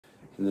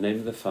In the name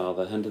of the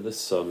Father, and of the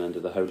Son, and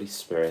of the Holy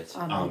Spirit.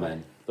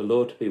 Amen. The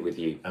Lord be with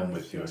you. And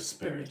with your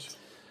spirit.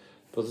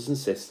 Brothers and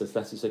sisters,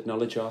 let us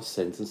acknowledge our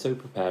sins and so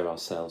prepare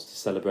ourselves to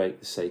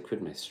celebrate the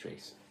sacred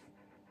mysteries.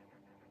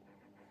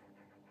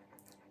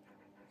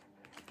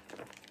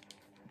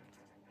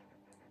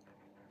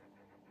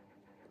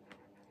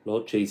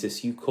 Lord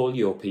Jesus, you call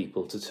your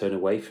people to turn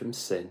away from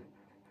sin.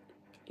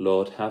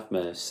 Lord, have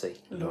mercy.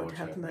 Lord,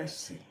 have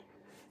mercy.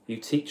 You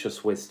teach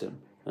us wisdom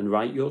and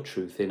write your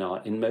truth in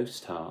our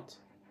inmost heart.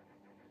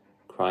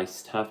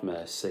 Christ, have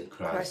mercy.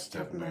 Christ,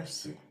 have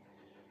mercy.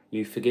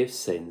 You forgive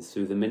sins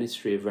through the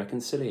ministry of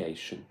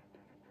reconciliation.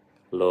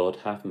 Lord,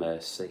 have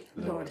mercy.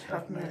 Lord,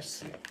 have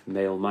mercy.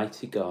 May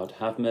Almighty God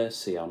have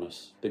mercy on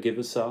us, forgive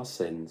us our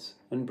sins,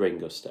 and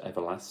bring us to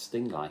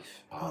everlasting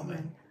life.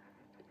 Amen.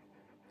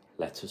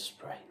 Let us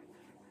pray.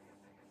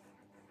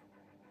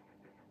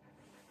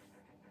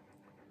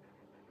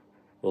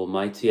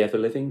 Almighty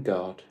ever-living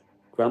God,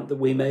 grant that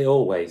we may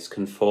always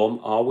conform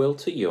our will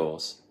to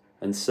yours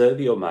and serve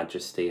your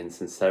majesty in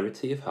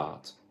sincerity of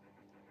heart.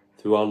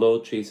 Through our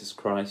Lord Jesus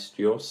Christ,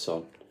 your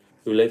Son,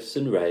 who lives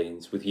and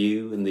reigns with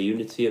you in the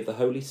unity of the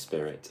Holy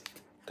Spirit,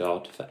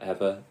 God for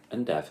ever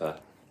and ever.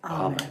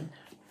 Amen.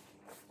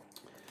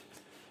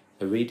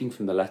 A reading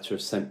from the letter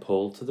of St.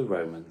 Paul to the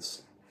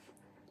Romans.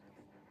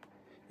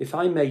 If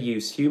I may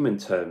use human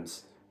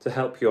terms to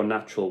help your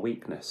natural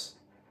weakness,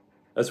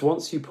 as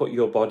once you put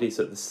your bodies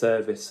at the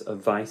service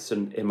of vice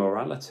and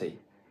immorality,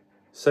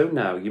 so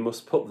now you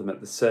must put them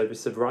at the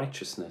service of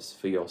righteousness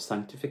for your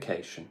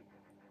sanctification.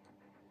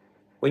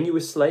 When you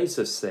were slaves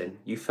of sin,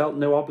 you felt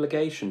no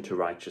obligation to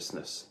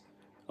righteousness.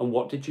 And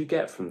what did you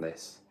get from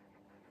this?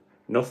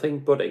 Nothing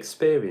but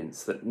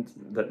experience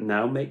that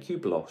now make you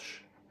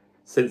blush,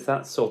 since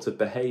that sort of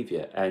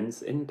behaviour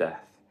ends in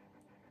death.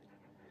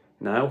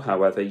 Now,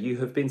 however, you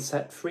have been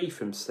set free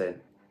from sin.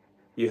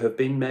 You have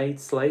been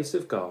made slaves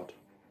of God,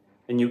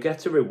 and you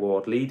get a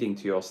reward leading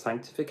to your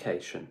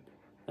sanctification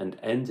and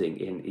ending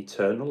in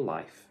eternal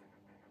life.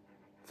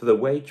 For the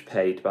wage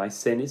paid by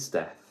sin is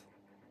death.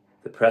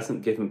 The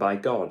present given by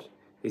God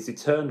is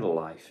eternal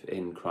life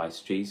in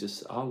Christ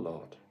Jesus our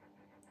Lord.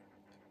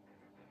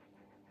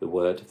 The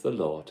word of the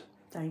Lord.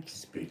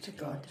 Thanks be to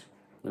God.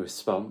 The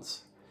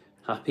response: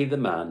 Happy the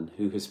man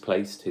who has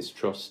placed his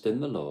trust in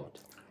the Lord.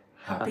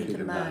 Happy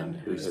the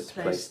man who has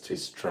placed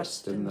his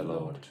trust in the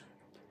Lord.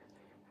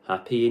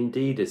 Happy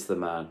indeed is the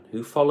man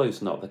who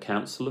follows not the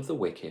counsel of the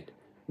wicked,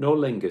 nor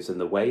lingers in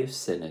the way of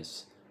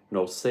sinners,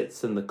 nor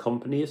sits in the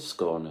company of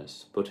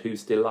scorners, but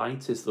whose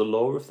delight is the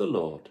law of the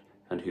Lord,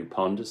 and who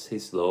ponders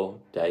his law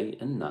day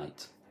and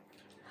night.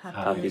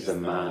 Happy the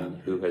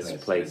man who has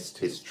placed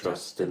his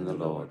trust in the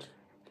Lord.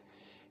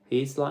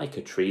 He is like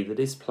a tree that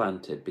is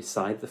planted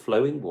beside the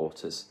flowing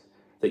waters,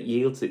 that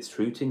yields its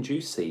fruit in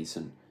due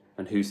season,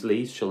 and whose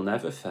leaves shall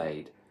never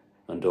fade,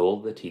 and all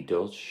that he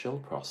does shall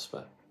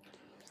prosper.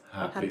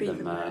 Happy the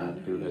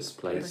man who has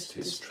placed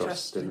his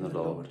trust in the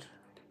Lord.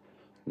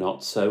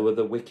 Not so are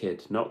the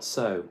wicked, not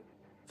so,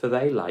 for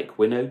they, like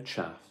winnowed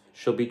chaff,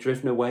 shall be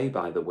driven away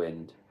by the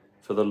wind.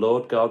 For the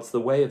Lord guards the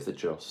way of the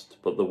just,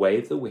 but the way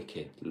of the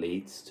wicked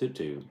leads to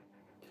doom.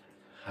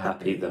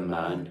 Happy the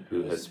man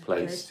who has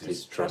placed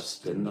his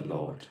trust in the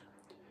Lord.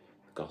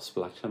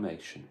 Gospel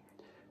acclamation.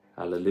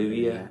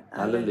 Alleluia,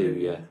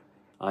 alleluia.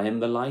 I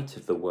am the light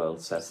of the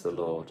world, says the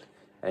Lord.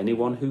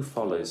 Anyone who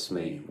follows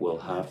me will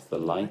have the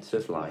light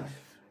of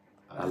life.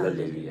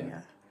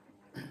 Alleluia.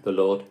 The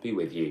Lord be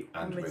with you.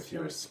 And with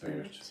your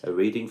spirit. A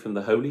reading from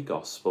the Holy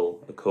Gospel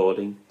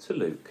according to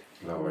Luke.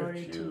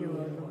 Glory to you,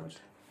 O Lord.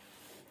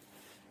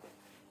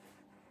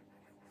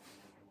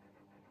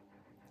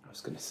 I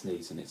was going to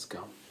sneeze and it's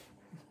gone.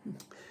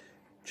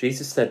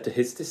 Jesus said to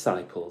his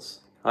disciples,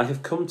 I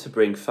have come to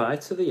bring fire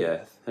to the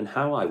earth, and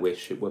how I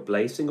wish it were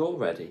blazing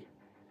already.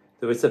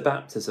 There is a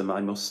baptism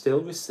I must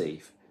still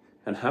receive,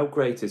 and how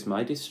great is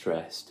my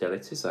distress till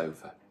it is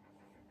over.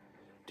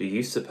 Do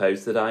you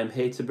suppose that I am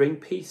here to bring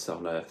peace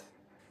on earth?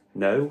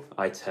 No,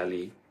 I tell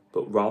you,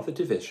 but rather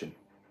division.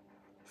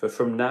 For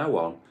from now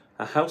on,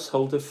 a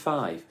household of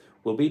 5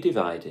 will be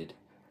divided,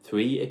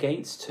 3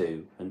 against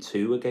 2, and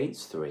 2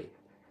 against 3.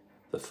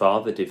 The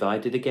father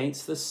divided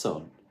against the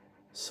son,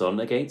 son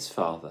against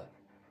father,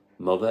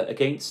 mother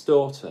against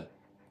daughter,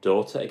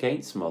 daughter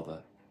against mother,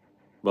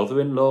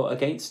 mother-in-law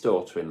against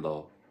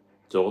daughter-in-law,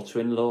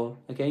 daughter-in-law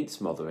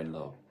against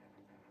mother-in-law.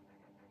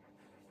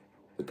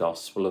 The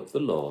Gospel of the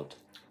Lord.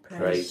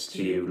 Praise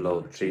to you,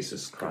 Lord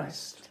Jesus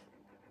Christ.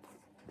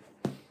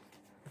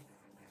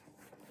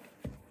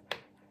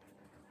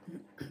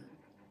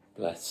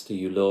 Blessed are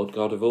you, Lord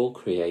God of all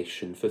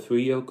creation, for through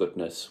your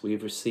goodness we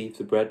have received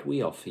the bread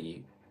we offer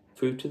you.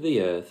 Fruit of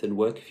the earth and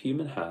work of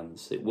human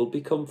hands, it will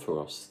become for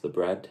us the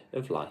bread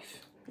of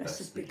life.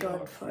 Blessed be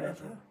God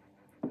forever.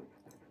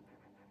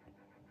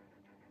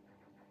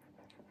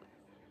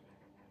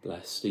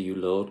 Blessed are you,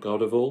 Lord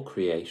God of all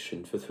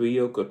creation, for through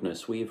your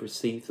goodness we have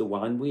received the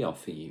wine we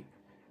offer you.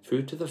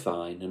 Fruit of the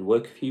vine and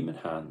work of human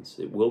hands,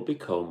 it will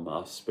become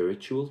our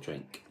spiritual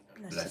drink.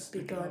 Blessed be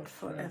God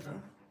forever.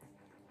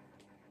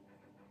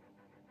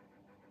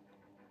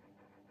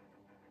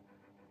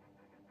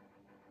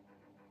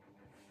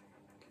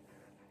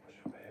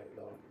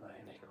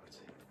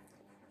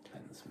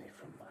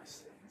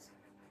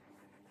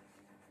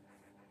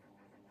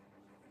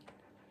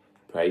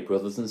 Pray,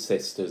 brothers and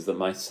sisters, that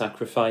my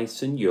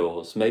sacrifice and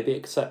yours may be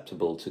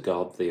acceptable to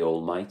God the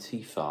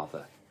Almighty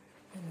Father.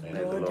 May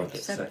the Lord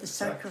accept the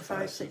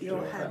sacrifice at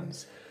your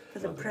hands for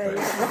the praise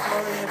and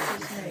glory of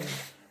his name,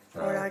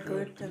 for our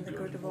good and the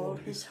good of all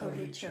his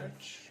holy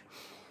church.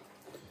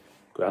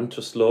 Grant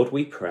us, Lord,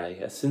 we pray,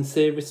 a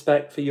sincere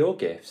respect for your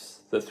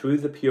gifts, that through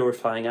the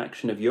purifying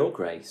action of your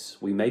grace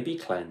we may be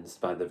cleansed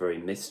by the very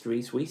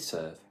mysteries we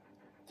serve.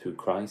 Through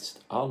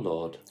Christ our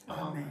Lord.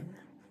 Amen.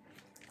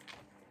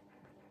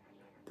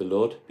 The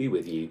Lord be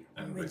with you.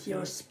 And with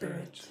your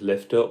spirit.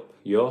 Lift up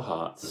your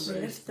hearts.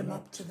 We lift them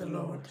up to the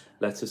Lord.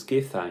 Let us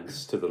give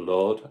thanks to the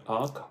Lord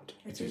our God.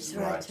 It is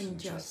right and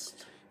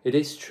just. It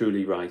is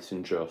truly right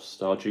and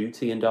just, our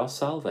duty and our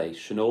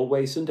salvation,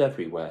 always and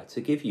everywhere,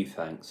 to give you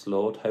thanks,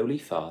 Lord, Holy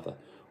Father,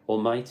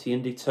 Almighty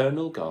and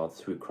eternal God,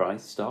 through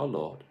Christ our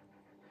Lord.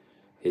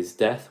 His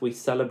death we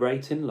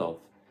celebrate in love,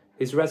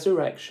 his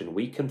resurrection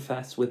we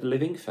confess with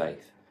living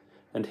faith,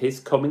 and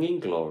his coming in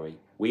glory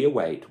we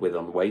await with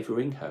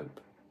unwavering hope.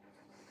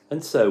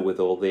 And so with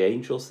all the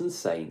angels and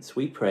saints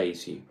we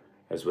praise you,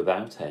 as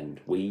without end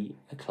we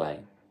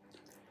acclaim.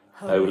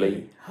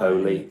 Holy,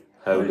 holy,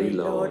 holy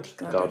Lord,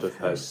 God of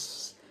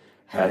hosts,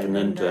 heaven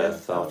and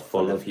earth are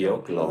full of your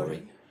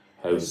glory.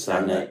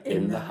 Hosanna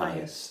in the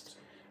highest.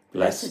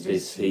 Blessed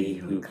is he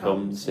who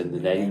comes in the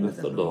name of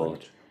the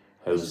Lord.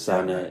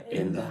 Hosanna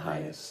in the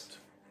highest.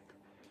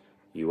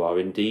 You are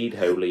indeed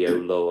holy, O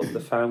Lord, the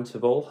fount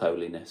of all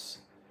holiness.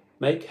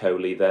 Make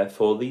holy,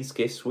 therefore, these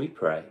gifts, we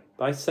pray,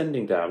 by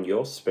sending down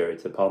your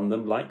Spirit upon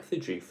them like the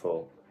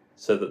dewfall,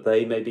 so that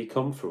they may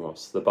become for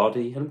us the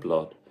body and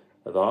blood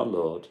of our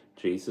Lord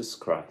Jesus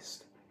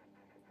Christ.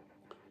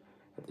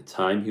 At the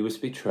time he was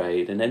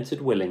betrayed and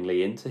entered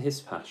willingly into his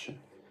passion,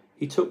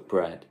 he took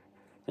bread,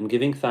 and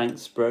giving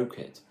thanks broke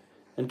it,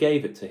 and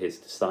gave it to his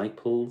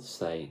disciples,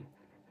 saying,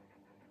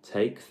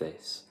 Take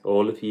this,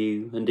 all of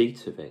you, and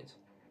eat of it,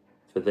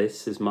 for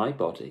this is my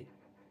body,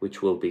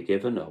 which will be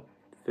given up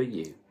for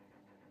you.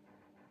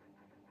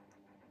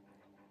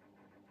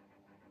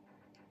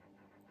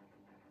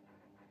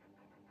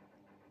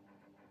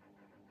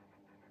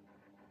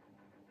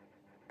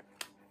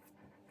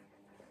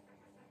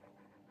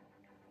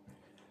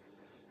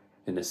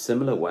 In a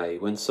similar way,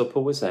 when supper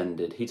was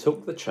ended, he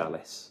took the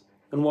chalice,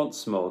 and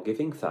once more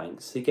giving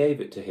thanks, he gave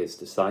it to his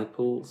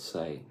disciples,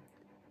 saying,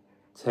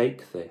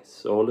 Take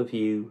this, all of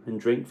you,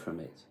 and drink from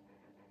it,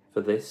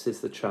 for this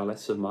is the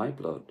chalice of my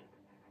blood,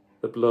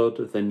 the blood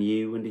of the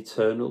new and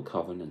eternal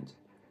covenant,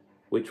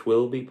 which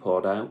will be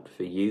poured out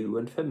for you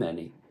and for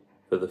many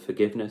for the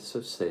forgiveness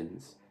of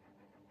sins.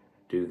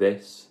 Do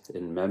this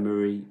in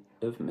memory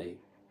of me.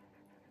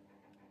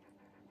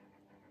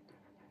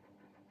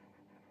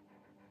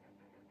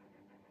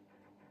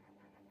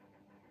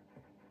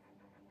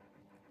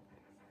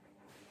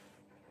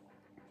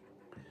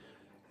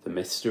 The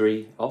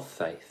mystery of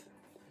faith.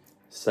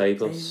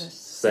 Save us,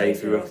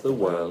 Saviour of the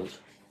world,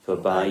 for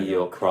by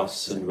your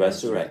cross and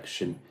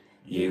resurrection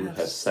you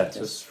have set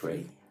us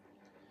free.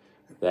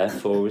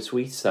 Therefore, as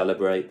we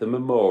celebrate the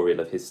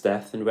memorial of his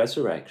death and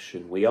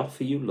resurrection, we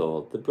offer you,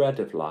 Lord, the bread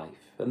of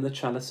life and the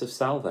chalice of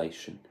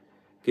salvation,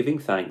 giving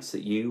thanks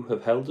that you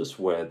have held us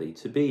worthy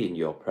to be in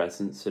your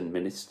presence and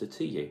minister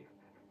to you.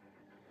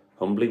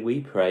 Humbly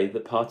we pray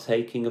that,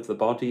 partaking of the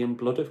body and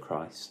blood of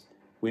Christ,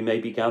 we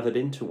may be gathered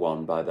into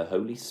one by the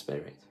Holy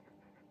Spirit.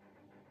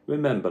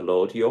 Remember,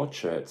 Lord, your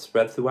church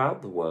spread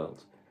throughout the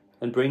world,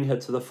 and bring her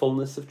to the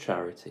fullness of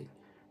charity,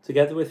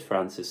 together with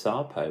Francis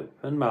our Pope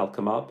and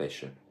Malcolm our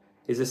Bishop,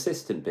 his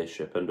assistant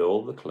bishop, and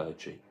all the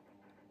clergy.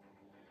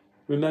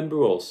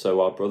 Remember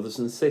also our brothers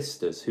and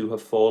sisters who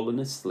have fallen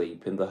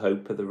asleep in the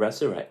hope of the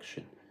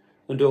resurrection,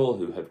 and all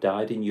who have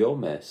died in your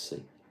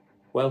mercy.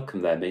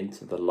 Welcome them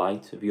into the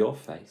light of your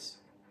face.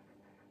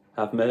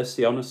 Have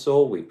mercy on us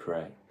all, we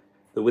pray,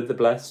 that with the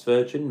blessed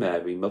Virgin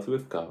Mary, Mother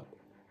of God,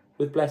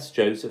 with blessed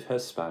Joseph her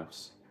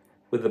spouse,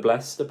 with the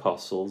blessed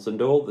apostles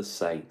and all the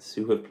saints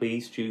who have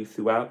pleased you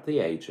throughout the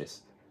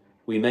ages,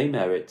 we may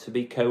merit to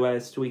be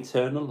co-heirs to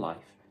eternal life,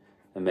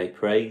 and may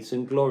praise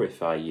and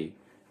glorify you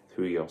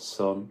through your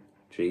Son,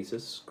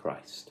 Jesus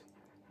Christ.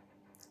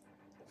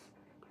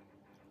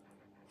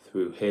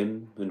 Through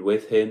him, and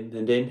with him,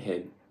 and in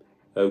him,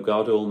 O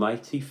God,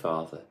 Almighty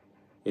Father,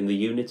 in the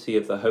unity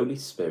of the Holy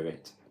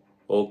Spirit,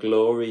 all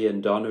glory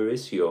and honour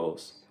is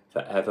yours,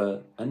 for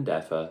ever and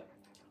ever.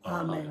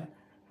 Amen.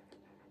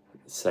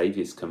 At the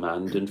Saviour's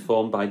command, and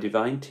formed by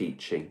divine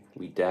teaching,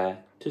 we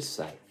dare to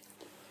say,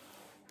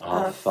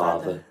 Our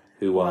Father,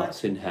 who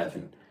art in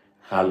heaven,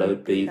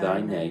 hallowed be thy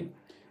name.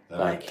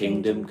 Thy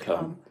kingdom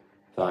come,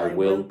 thy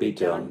will be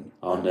done,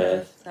 on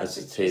earth as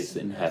it is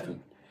in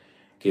heaven.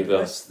 Give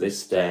us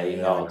this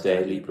day our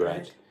daily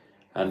bread,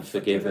 and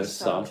forgive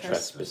us our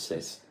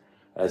trespasses,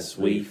 as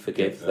we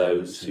forgive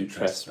those who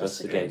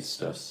trespass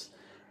against us.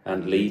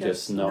 And lead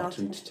us not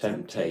into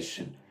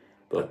temptation,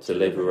 but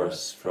deliver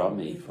us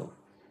from evil.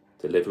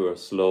 Deliver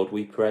us, Lord,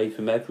 we pray,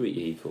 from every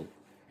evil.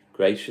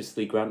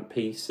 Graciously grant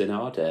peace in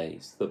our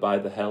days, that by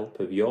the help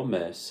of your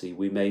mercy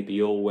we may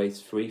be always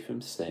free from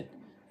sin,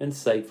 and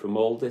safe from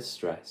all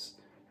distress,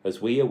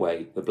 as we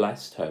await the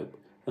blessed hope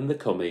and the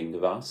coming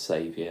of our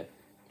Saviour,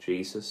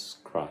 Jesus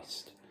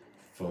Christ.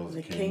 For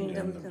the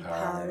kingdom, the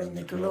power, and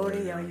the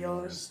glory are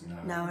yours,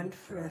 now and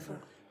forever.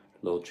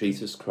 Lord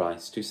Jesus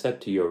Christ, who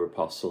said to your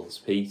apostles,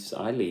 Peace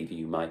I leave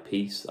you, my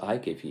peace I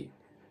give you,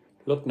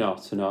 look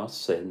not on our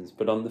sins,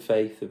 but on the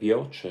faith of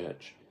your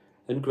Church,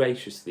 and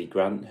graciously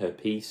grant her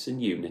peace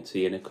and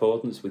unity in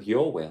accordance with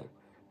your will,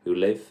 who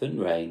live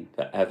and reign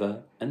for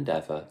ever and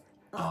ever.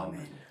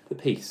 Amen. The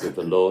peace of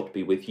the Lord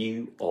be with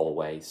you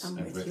always.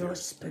 And with your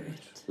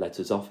spirit. Let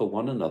us offer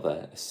one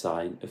another a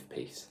sign of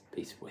peace.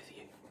 Peace with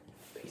you.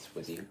 Peace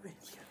with you.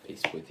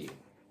 Peace with you.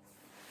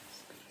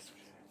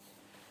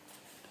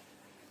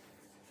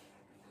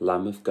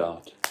 Lamb of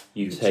God,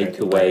 you take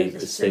away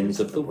the sins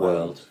of the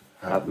world.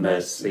 Have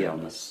mercy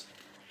on us.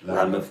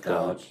 Lamb of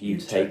God, you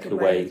take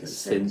away the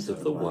sins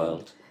of the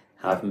world.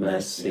 Have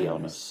mercy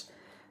on us.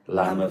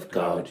 Lamb of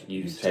God,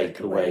 you take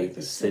away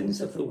the sins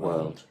of the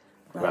world.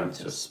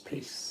 Grant us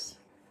peace.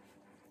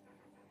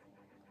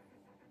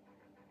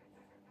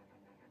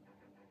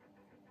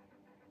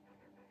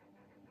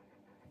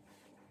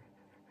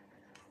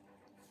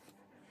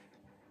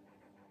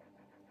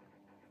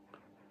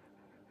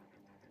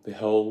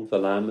 Behold the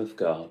Lamb of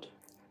God.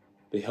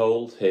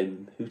 Behold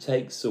him who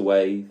takes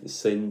away the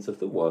sins of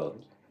the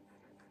world.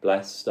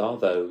 Blessed are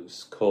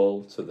those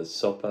called to the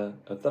supper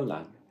of the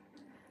Lamb.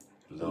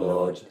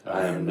 Lord,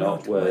 I am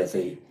not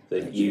worthy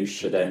that you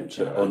should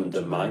enter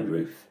under my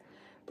roof,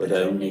 but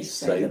only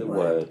say the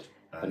word,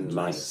 and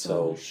my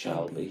soul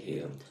shall be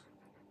healed.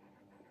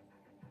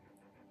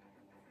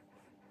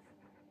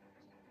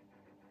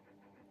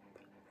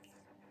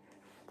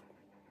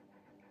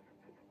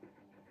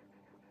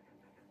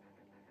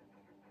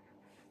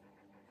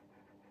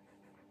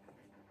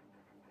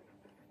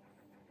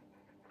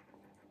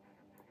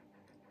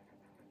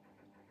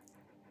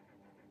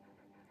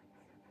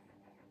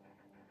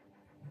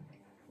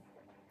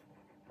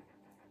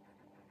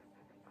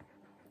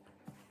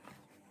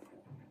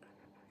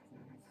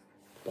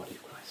 The body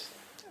of Christ.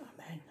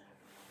 Amen.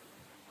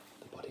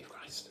 The body of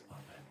Christ.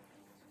 Amen.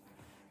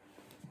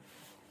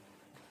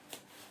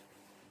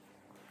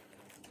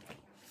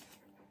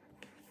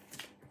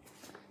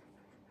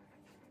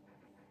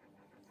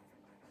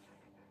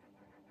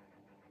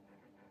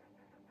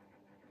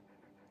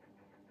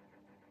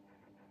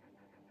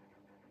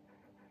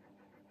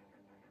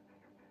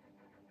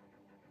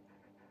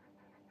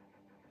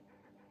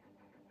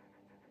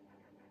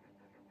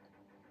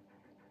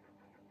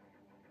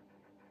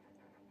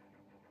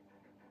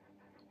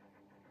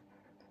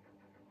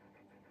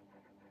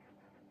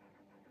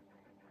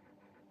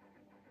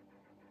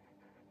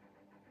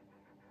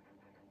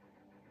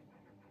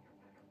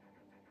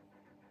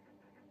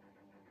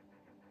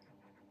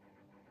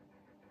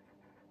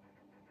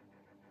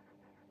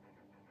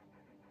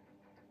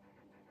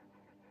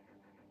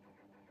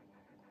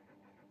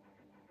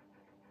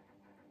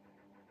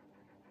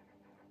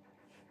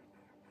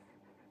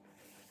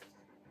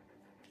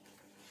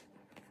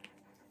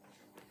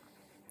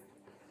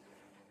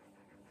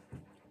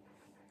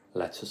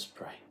 Let us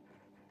pray.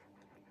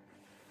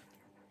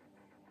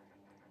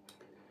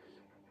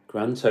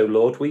 Grant, O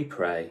Lord, we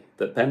pray,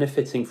 that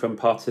benefiting from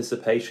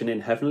participation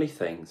in heavenly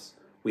things,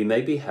 we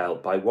may be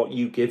helped by what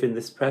you give in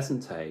this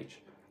present age,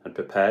 and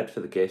prepared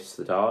for the gifts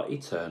that are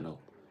eternal,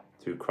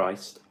 through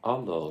Christ our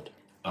Lord.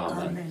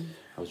 Amen. Amen.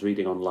 I was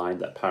reading online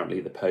that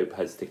apparently the Pope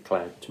has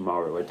declared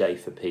tomorrow a day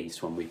for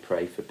peace, when we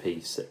pray for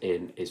peace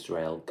in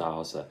Israel,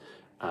 Gaza,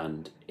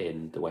 and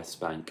in the West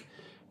Bank.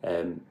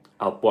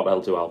 What I'll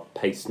do, I'll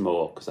paste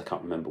more, because I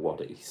can't remember what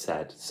he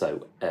said,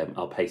 so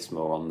I'll paste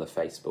more on the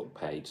Facebook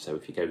page. So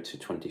if you go to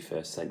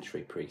 21st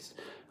Century Priest,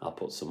 I'll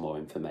put some more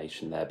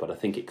information there. But I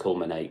think it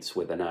culminates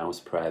with an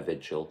hour's prayer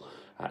vigil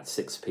at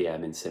 6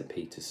 p.m. in St.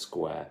 Peter's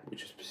Square,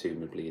 which is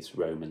presumably is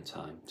Roman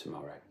time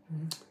tomorrow.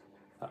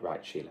 That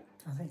right, Sheila?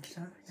 I think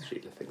so. Yeah.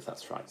 Sheila thinks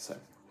that's right, so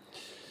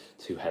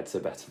 2 heads are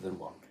better than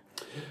 1.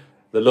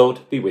 The Lord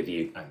be with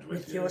you. And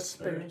with your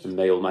spirit. And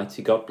may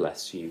Almighty God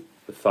bless you,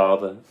 the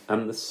Father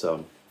and the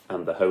Son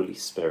and the Holy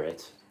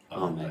Spirit.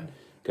 Amen.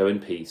 Go in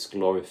peace,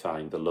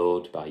 glorifying the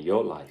Lord by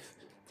your life.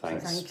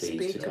 Thanks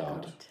be to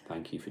God.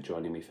 Thank you for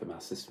joining me for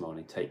Mass this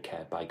morning. Take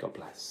care. Bye. God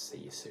bless. See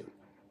you soon.